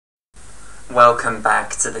Welcome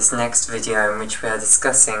back to this next video in which we are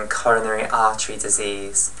discussing coronary artery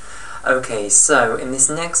disease. Okay, so in this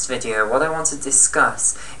next video what I want to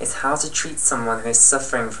discuss is how to treat someone who is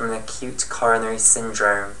suffering from an acute coronary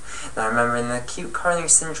syndrome. Now remember, in an acute coronary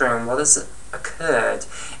syndrome what has occurred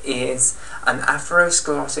is an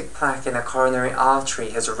atherosclerotic plaque in a coronary artery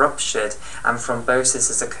has ruptured and thrombosis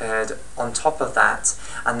has occurred on top of that,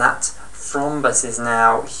 and that thrombus is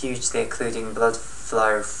now hugely occluding blood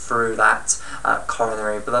flow through that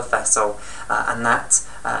coronary blood vessel, and that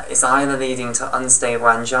is either leading to unstable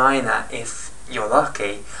angina if you're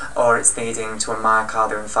lucky, or it's leading to a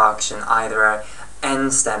myocardial infarction, either a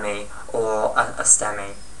NSTEMI or a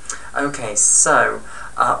STEMI. Okay, so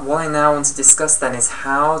what I now want to discuss then is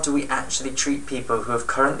how do we actually treat people who have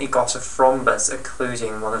currently got a thrombus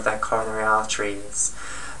occluding one of their coronary arteries.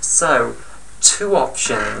 So two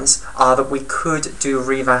options are that we could do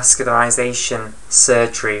revascularization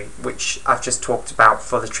surgery, which I've just talked about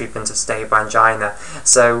for the treatment of stable angina.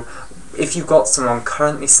 So if you've got someone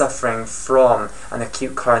currently suffering from an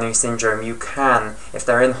acute coronary syndrome, you can, if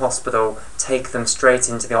they're in hospital, take them straight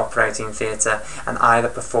into the operating theatre and either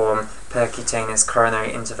perform percutaneous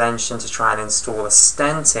coronary intervention to try and install a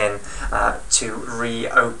stent in to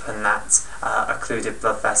reopen that occluded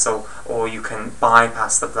blood vessel, or you can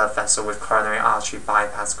bypass the blood vessel with coronary artery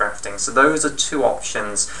bypass grafting. So those are two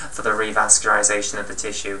options for the revascularization of the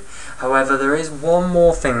tissue. However, there is one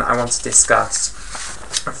more thing that I want to discuss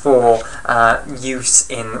for use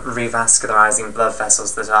in revascularizing blood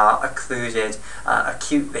vessels that are occluded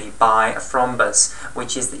acutely by a thrombus,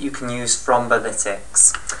 which is that you can use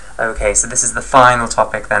thrombolytics. Okay, so this is the final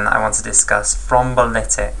topic then that I want to discuss,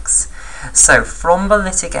 thrombolytics. So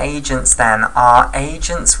thrombolytic agents then are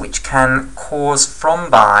agents which can cause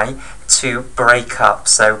thrombi to break up.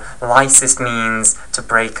 So lysis means to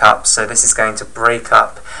break up, so this is going to break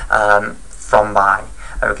up thrombi.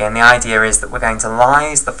 Okay, and the idea is that we're going to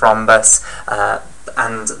lyse the thrombus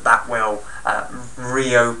and that will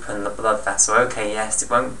reopen the blood vessel. Okay, yes, it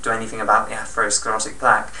won't do anything about the atherosclerotic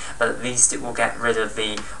plaque, but at least it will get rid of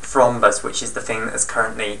the thrombus, which is the thing that has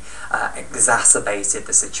currently exacerbated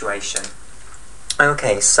the situation.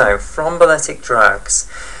 Okay, so thrombolytic drugs.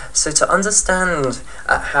 So to understand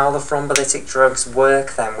how the thrombolytic drugs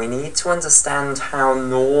work then, we need to understand how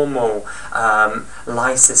normal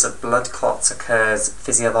lysis of blood clots occurs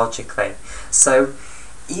physiologically. So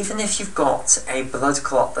even if you've got a blood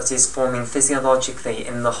clot that is forming physiologically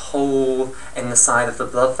in the hole in the side of the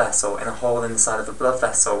blood vessel, in a hole in the side of the blood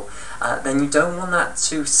vessel, then you don't want that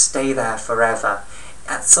to stay there forever.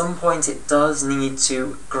 At some point it does need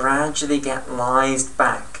to gradually get lysed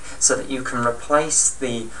back so that you can replace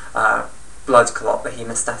the blood clot, the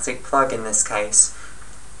hemostatic plug in this case,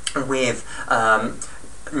 with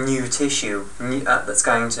new tissue that's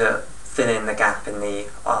going to fill in the gap in the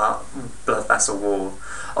blood vessel wall.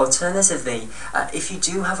 Alternatively, if you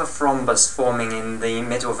do have a thrombus forming in the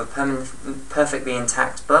middle of a perfectly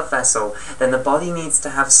intact blood vessel, then the body needs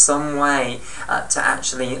to have some way to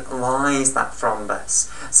actually lyse that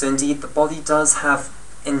thrombus. So indeed the body does have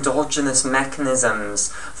endogenous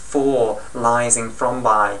mechanisms for lysing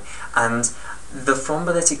thrombi, and the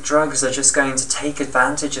thrombolytic drugs are just going to take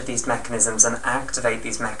advantage of these mechanisms and activate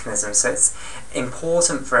these mechanisms. So it's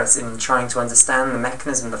important for us in trying to understand the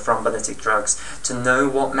mechanism of the thrombolytic drugs to know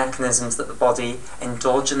what mechanisms that the body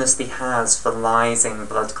endogenously has for lysing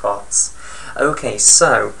blood clots. Okay,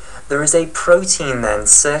 so there is a protein then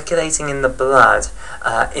circulating in the blood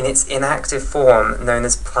in its inactive form known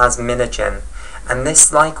as plasminogen. And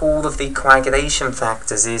this, like all of the coagulation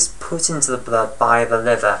factors, is put into the blood by the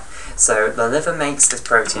liver. So the liver makes this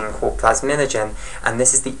protein called plasminogen, and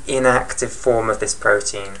this is the inactive form of this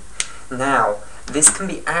protein. Now, this can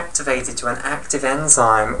be activated to an active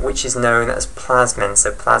enzyme which is known as plasmin.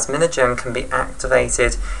 So plasminogen can be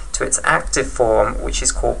activated to its active form, which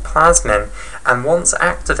is called plasmin, and once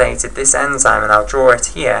activated, this enzyme, and I'll draw it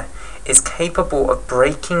here, is capable of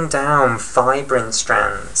breaking down fibrin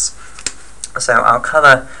strands. So I'll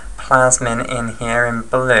colour plasmin in here in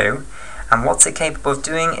blue, and what's it capable of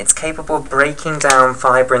doing? It's capable of breaking down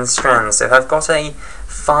fibrin strands. So if I've got a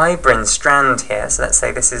fibrin strand here, so let's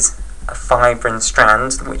say this is a fibrin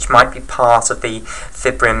strand, which might be part of the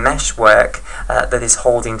fibrin meshwork that is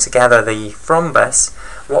holding together the thrombus,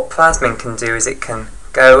 what plasmin can do is it can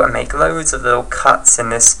go and make loads of little cuts in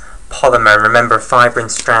this polymer. Remember, a fibrin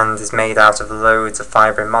strand is made out of loads of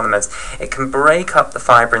fibrin monomers. It can break up the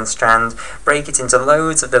fibrin strand, break it into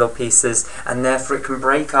loads of little pieces, and therefore it can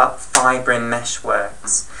break up fibrin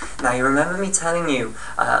meshworks. Now you remember me telling you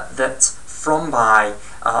that thrombi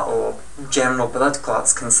or general blood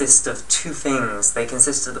clots consist of two things. They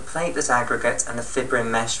consist of the platelet aggregate and the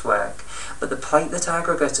fibrin meshwork. But the platelet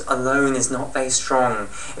aggregate alone is not very strong.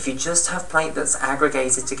 If you just have platelets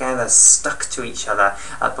aggregated together, stuck to each other,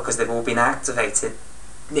 because they've all been activated,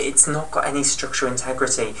 it's not got any structural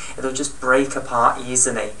integrity. It'll just break apart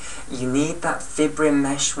easily. You need that fibrin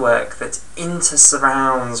meshwork that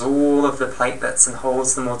intersurrounds all of the platelets and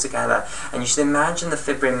holds them all together. And you should imagine the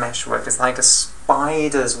fibrin meshwork as like a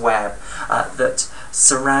spider's web that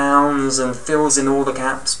surrounds and fills in all the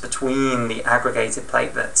gaps between the aggregated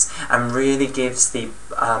platelets and really gives the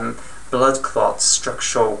blood clot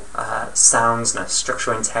structural soundness,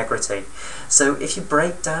 structural integrity. So if you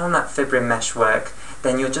break down that fibrin meshwork,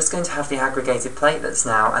 then you're just going to have the aggregated platelets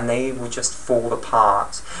now, and they will just fall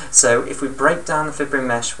apart. So if we break down the fibrin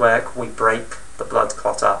meshwork, we break the blood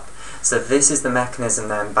clot up. So this is the mechanism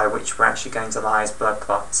then by which we're actually going to lyse blood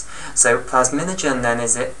clots. So plasminogen then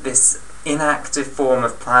is this inactive form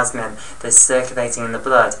of plasmin that's circulating in the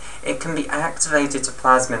blood. It can be activated to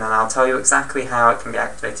plasmin, and I'll tell you exactly how it can be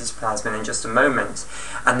activated to plasmin in just a moment.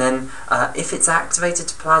 And then if it's activated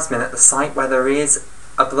to plasmin at the site where there is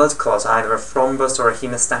a blood clot, either a thrombus or a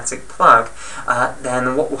hemostatic plug,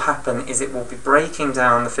 then what will happen is it will be breaking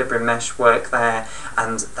down the fibrin meshwork there,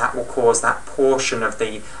 and that will cause that portion of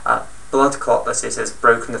the blood clot that it has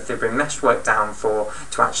broken the fibrin meshwork down for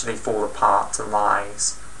to actually fall apart, to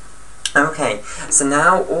lyse. Okay, so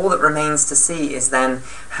now all that remains to see is then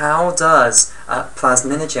how does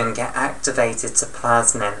plasminogen get activated to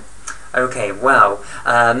plasmin? Okay, well,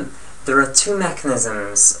 there are two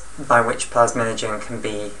mechanisms by which plasminogen can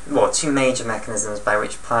be, well, two major mechanisms by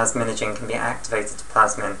which plasminogen can be activated to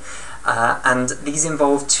plasmin. And these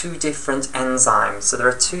involve two different enzymes. So there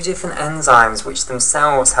are two different enzymes which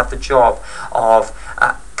themselves have the job of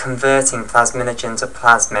converting plasminogen to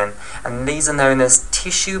plasmin, and these are known as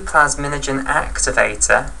tissue plasminogen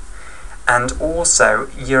activator and also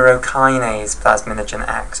urokinase plasminogen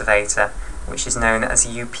activator, which is known as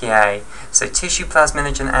UPA. So tissue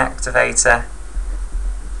plasminogen activator,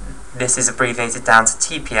 this is abbreviated down to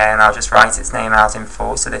TPA, and I'll just write its name out in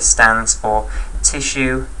full. So this stands for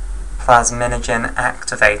tissue plasminogen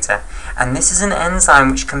activator, and this is an enzyme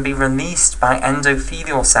which can be released by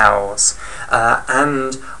endothelial cells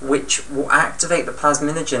and which will activate the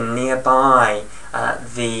plasminogen nearby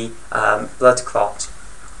the blood clot.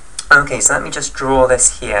 Okay, so let me just draw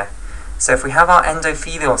this here. So if we have our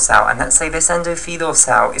endothelial cell, and let's say this endothelial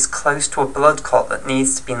cell is close to a blood clot that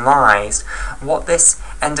needs to be lysed, what this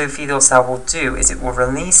endothelial cell will do is it will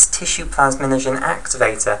release tissue plasminogen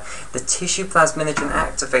activator. The tissue plasminogen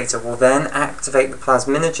activator will then activate the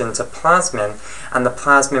plasminogen to plasmin, and the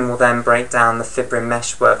plasmin will then break down the fibrin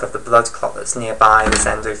meshwork of the blood clot that's nearby this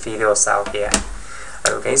endothelial cell here.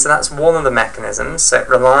 Okay, so that's one of the mechanisms. So it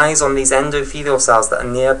relies on these endothelial cells that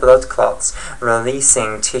are near blood clots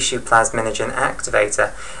releasing tissue plasminogen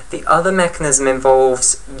activator. The other mechanism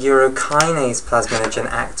involves urokinase plasminogen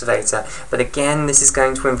activator, but again this is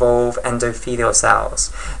going to involve endothelial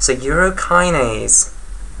cells. So urokinase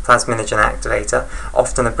plasminogen activator,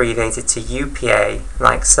 often abbreviated to UPA,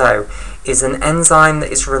 like so, is an enzyme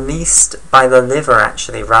that is released by the liver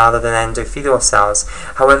actually rather than endothelial cells.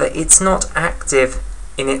 However, it's not active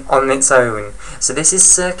on its own. So this is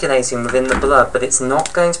circulating within the blood, but it's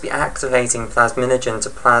not going to be activating plasminogen to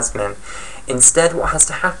plasmin. Instead, what has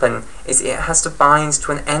to happen is it has to bind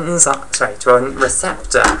to a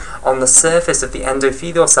receptor on the surface of the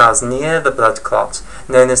endothelial cells near the blood clot,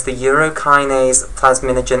 known as the urokinase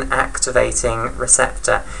plasminogen activating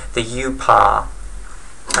receptor, the UPAR.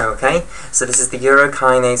 Okay, so this is the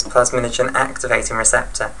urokinase plasminogen activating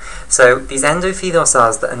receptor. So these endothelial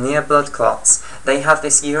cells that are near blood clots, they have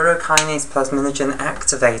this urokinase plasminogen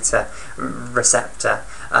activator receptor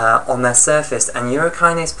on their surface, and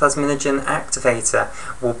urokinase plasminogen activator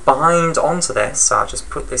will bind onto this, so I'll just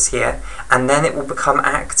put this here, and then it will become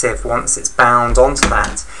active once it's bound onto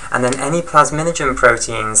that, and then any plasminogen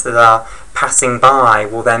proteins that are passing by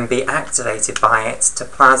will then be activated by it to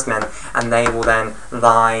plasmin, and they will then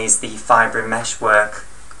lyse the fibrin meshwork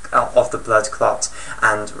of the blood clot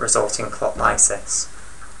and result in clot lysis.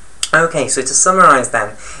 Okay, so to summarise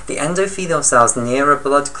then, the endothelial cells near a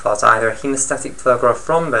blood clot, either a hemostatic plug or a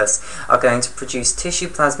thrombus, are going to produce tissue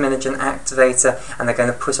plasminogen activator, and they're going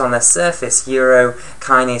to put on their surface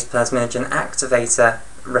urokinase plasminogen activator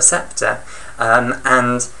receptor,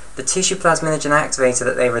 and the tissue plasminogen activator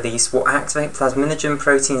that they release will activate plasminogen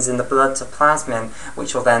proteins in the blood to plasmin,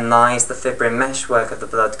 which will then lyse the fibrin meshwork of the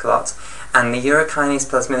blood clot, and the urokinase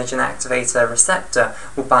plasminogen activator receptor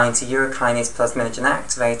will bind to urokinase plasminogen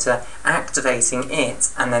activator, activating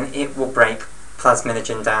it, and then it will break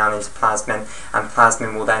plasminogen down into plasmin, and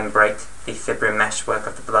plasmin will then break the fibrin meshwork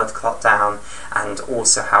of the blood clot down and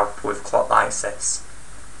also help with clot lysis.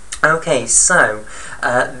 Okay, so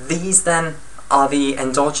these then are the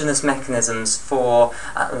endogenous mechanisms for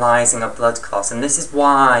lysing a blood clot, and this is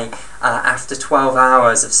why after 12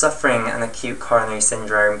 hours of suffering an acute coronary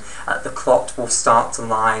syndrome, the clot will start to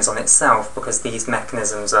lyse on itself, because these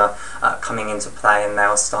mechanisms are coming into play and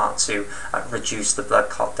they'll start to reduce the blood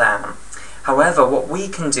clot down. However, what we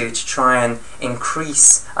can do to try and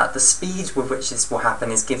increase the speed with which this will happen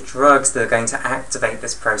is give drugs that are going to activate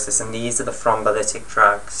this process, and these are the thrombolytic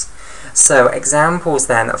drugs. So, examples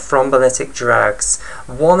then of thrombolytic drugs.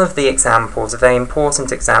 One of the examples, a very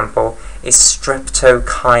important example, is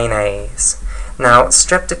Streptokinase. Now,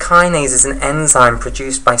 Streptokinase is an enzyme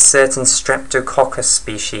produced by certain Streptococcus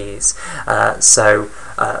species,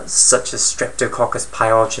 such as Streptococcus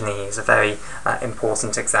pyogenes, a very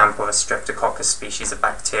important example of a Streptococcus species of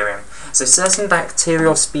bacterium. So certain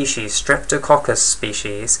bacterial species, Streptococcus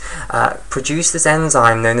species, produce this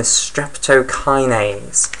enzyme known as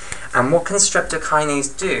Streptokinase. And what can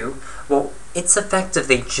Streptokinase do? Well, it's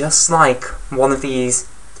effectively just like one of these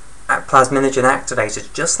plasminogen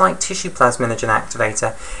activators, just like tissue plasminogen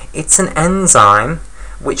activator. It's an enzyme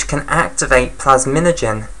which can activate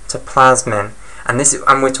plasminogen to plasmin.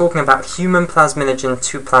 And we're talking about human plasminogen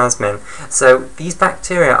to plasmin. So these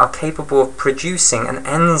bacteria are capable of producing an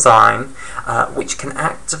enzyme which can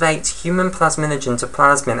activate human plasminogen to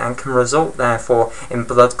plasmin and can result, therefore, in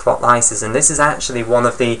blood clot lysis. And this is actually one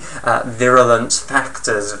of the virulent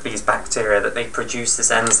factors of these bacteria, that they produce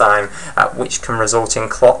this enzyme which can result in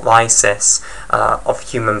clot lysis of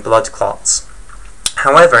human blood clots.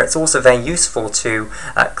 However, it's also very useful to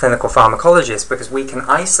clinical pharmacologists, because we can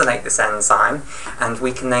isolate this enzyme and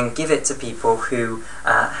we can then give it to people who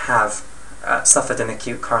have suffered an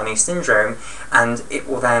acute coronary syndrome, and it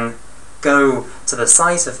will then go to the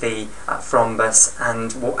site of the thrombus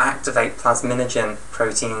and will activate plasminogen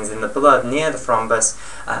proteins in the blood near the thrombus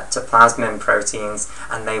to plasmin proteins,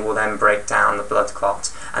 and they will then break down the blood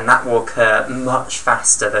clot. And that will occur much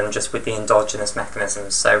faster than just with the endogenous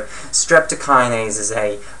mechanisms. So Streptokinase is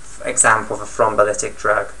an example of a thrombolytic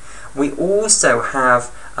drug. We also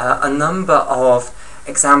have a number of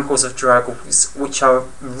examples of drugs which are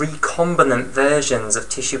recombinant versions of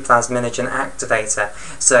tissue plasminogen activator.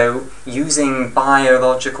 So using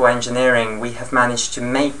biological engineering, we have managed to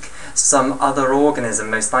make some other organism,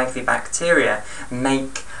 most likely bacteria,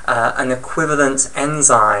 make an equivalent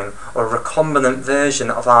enzyme or recombinant version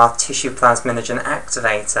of our tissue plasminogen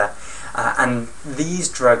activator. And these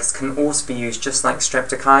drugs can also be used just like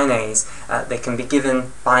Streptokinase. They can be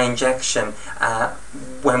given by injection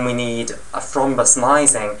when we need a thrombus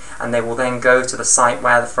lysing, and they will then go to the site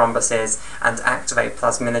where the thrombus is and activate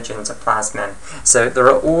plasminogen to plasmin. So there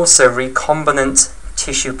are also recombinant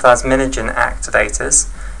tissue plasminogen activators.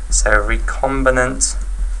 So recombinant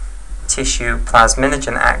tissue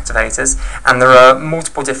plasminogen activators, and there are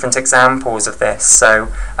multiple different examples of this.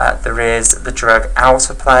 So there is the drug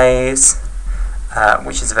alteplase,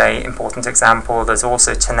 which is a very important example. There's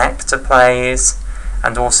also tenecteplase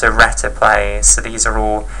and also retiplase. So these are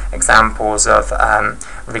all examples of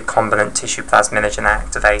recombinant tissue plasminogen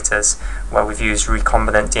activators, where we've used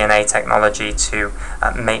recombinant DNA technology to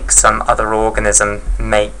make some other organism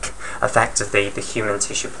make effectively the human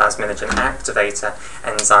tissue plasminogen activator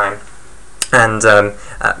enzyme. And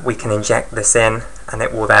we can inject this in, and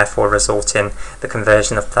it will therefore result in the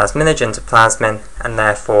conversion of plasminogen to plasmin, and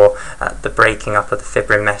therefore the breaking up of the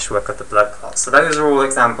fibrin meshwork of the blood clot. So those are all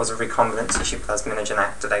examples of recombinant tissue plasminogen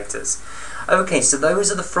activators. Okay, so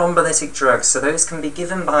those are the thrombolytic drugs. So those can be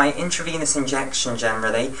given by intravenous injection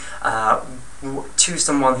generally to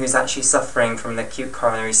someone who's actually suffering from an acute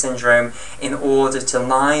coronary syndrome, in order to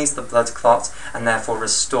lyse the blood clot and therefore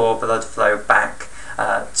restore blood flow back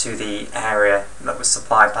to the area that was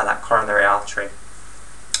supplied by that coronary artery.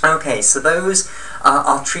 Okay, so those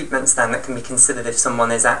are treatments then that can be considered if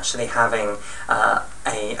someone is actually having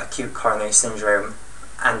a acute coronary syndrome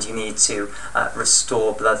and you need to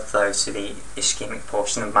restore blood flow to the ischemic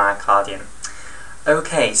portion of myocardium.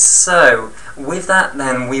 Okay, so with that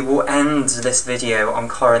then we will end this video on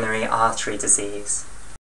coronary artery disease.